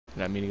Did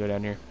not mean to go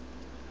down here.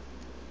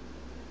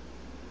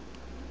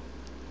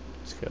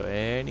 Just go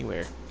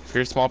anywhere. If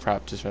you're a small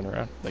prop, just run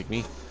around like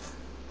me.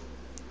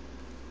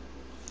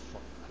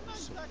 Fuck, I'm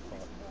so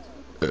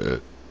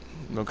fucked.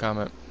 No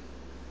comment.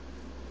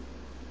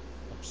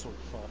 I'm so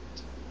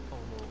fucked. Oh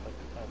no, like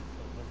I'll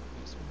never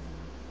face one.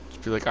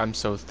 Just be like, I'm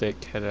so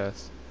thick, head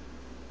ass.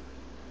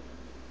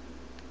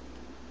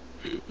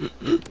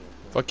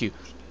 Fuck you.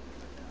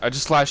 I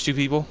just slashed 2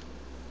 people.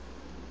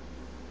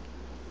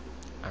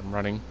 I'm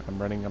running.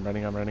 I'm running. I'm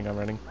running. I'm running. I'm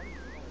running.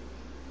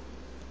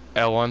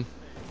 L1.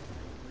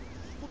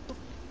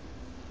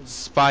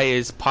 Spy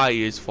is pie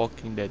is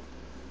fucking dead.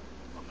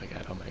 Oh my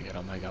god. Oh my god.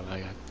 Oh my god. Oh my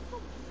god. I'm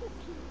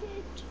fucking dead.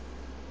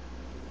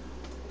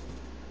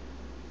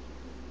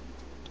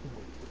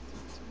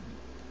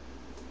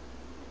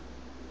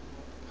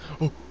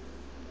 Oh.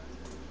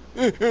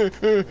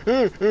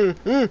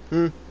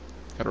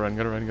 Gotta run.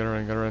 Gotta run. Gotta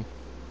run. Gotta run.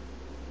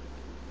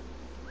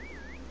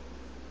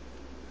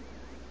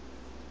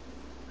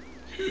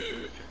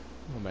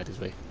 Oh, might his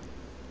way.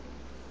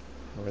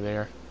 Over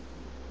there.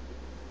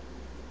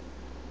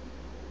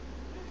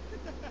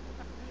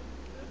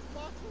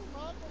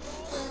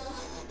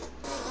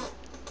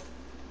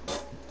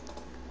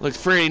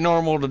 Looks pretty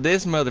normal to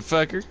this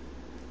motherfucker.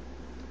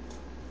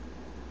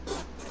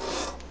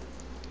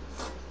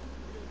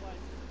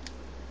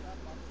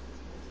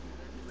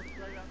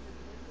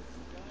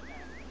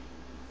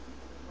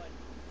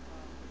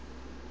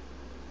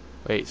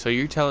 Wait, so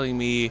you're telling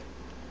me...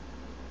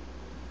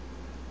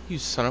 You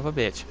son of a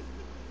bitch.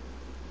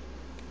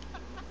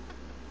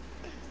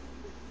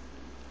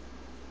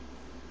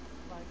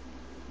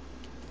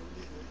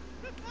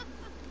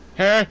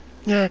 Hey,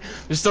 yeah,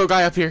 there's still a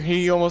guy up here.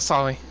 He almost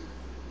saw me.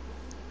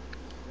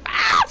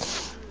 Ah!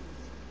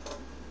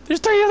 There's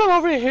 3 of them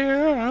over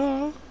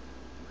here.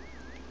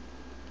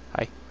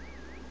 Hi.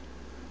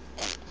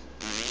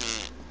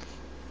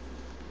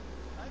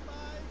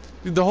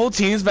 Dude, the whole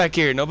team's back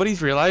here.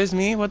 Nobody's realized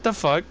me. What the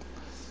fuck?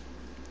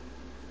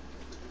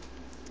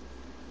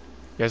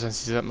 You guys want to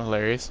see something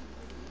hilarious?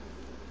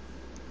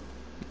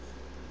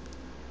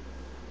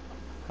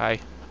 Hi.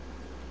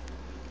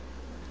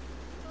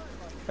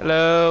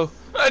 Hello.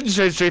 I just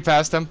ran straight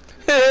past him.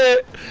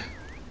 Oh,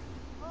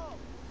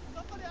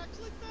 somebody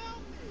actually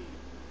found me.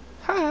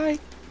 Hi.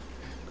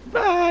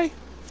 Bye.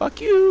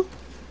 Fuck you.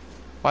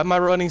 Why am I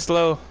running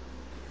slow?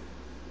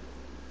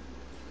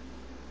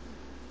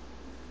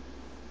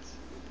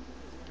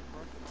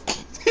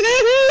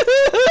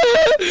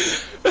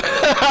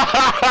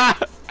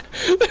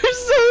 They're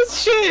so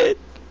shit.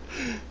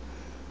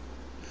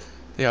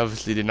 They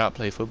obviously did not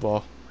play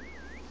football.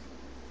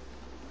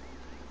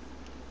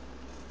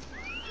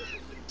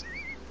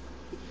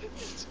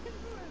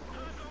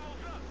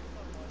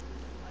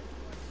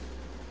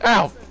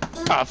 Ow!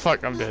 Ah,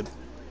 fuck, I'm dead.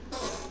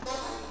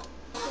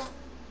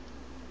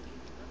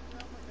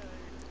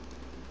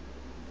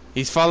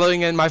 He's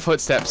following in my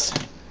footsteps.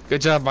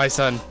 Good job, my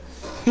son.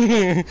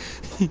 25 seconds.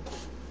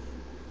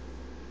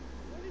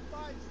 Where's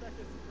firing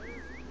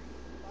everywhere?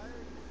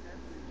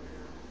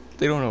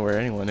 They don't know where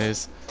anyone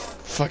is.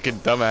 Fucking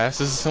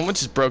dumbasses. Someone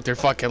just broke their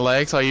fucking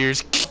legs. All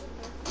yours.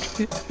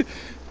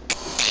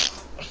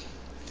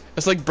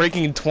 It's like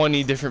breaking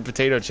 20 different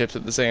potato chips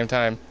at the same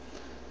time.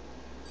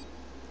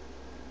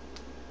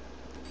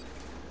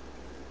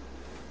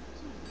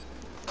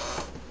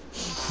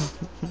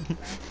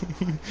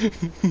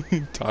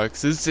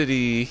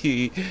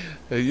 Toxicity.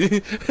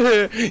 You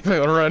might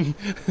want to run.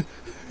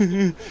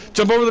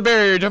 Jump over the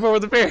barrier. Jump over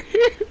the barrier.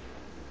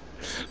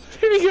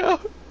 There you go.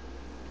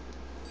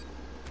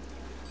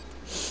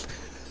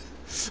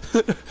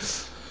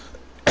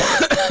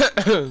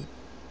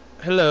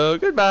 Hello.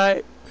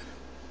 Goodbye.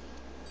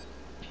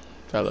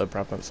 I love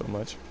prop hunt so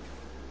much.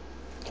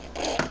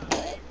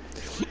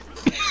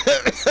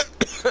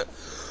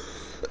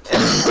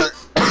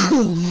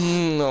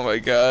 Oh my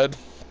god.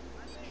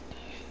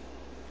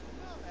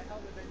 How the hell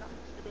did they not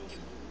kill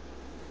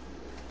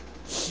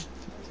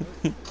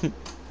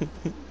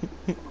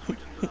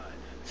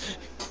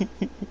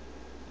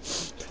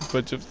you?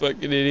 Bunch of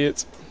fucking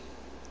idiots.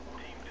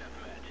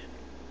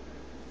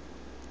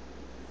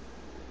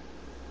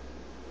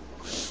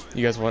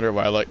 You guys wonder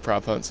why I like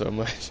prop hunt so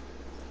much.